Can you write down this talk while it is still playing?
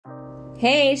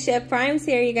Hey, Chef Prime's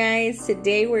here, you guys.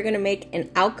 Today we're going to make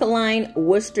an alkaline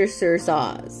Worcestershire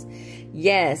sauce.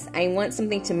 Yes, I want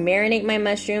something to marinate my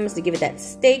mushrooms to give it that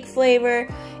steak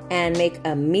flavor and make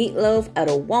a meatloaf out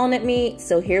of walnut meat.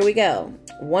 So here we go.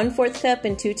 1/4 cup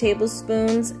and 2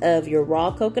 tablespoons of your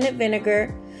raw coconut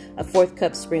vinegar, a 1/4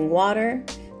 cup spring water,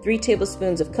 3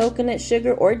 tablespoons of coconut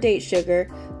sugar or date sugar,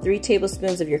 3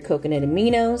 tablespoons of your coconut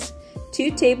aminos, 2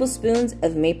 tablespoons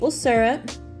of maple syrup,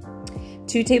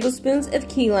 2 tablespoons of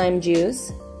key lime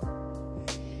juice,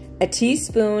 a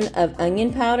teaspoon of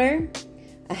onion powder,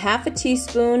 a 1/2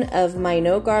 teaspoon of my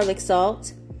no garlic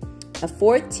salt, a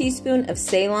 1/4 teaspoon of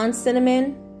Ceylon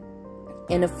cinnamon,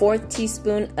 and a 1/4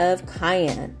 teaspoon of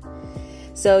cayenne.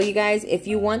 So you guys, if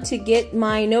you want to get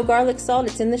my no garlic salt,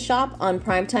 it's in the shop on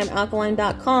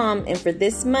primetimealkaline.com, and for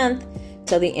this month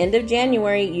till the end of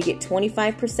January, you get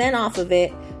 25% off of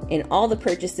it in all the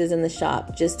purchases in the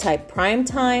shop. Just type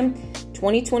Primetime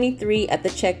 2023 at the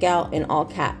checkout in all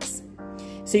caps.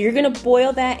 So you're going to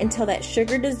boil that until that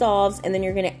sugar dissolves, and then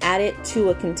you're going to add it to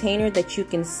a container that you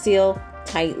can seal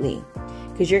tightly,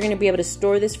 because you're going to be able to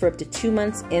store this for up to 2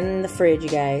 months in the fridge, you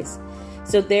guys.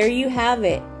 So there you have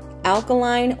it.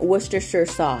 Alkaline Worcestershire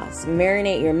sauce.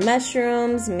 Marinate your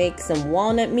mushrooms, make some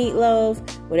walnut meatloaf,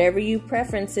 whatever you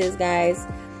preferences, guys.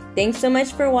 Thanks so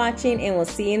much for watching, and we'll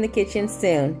see you in the kitchen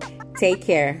soon. Take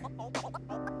care.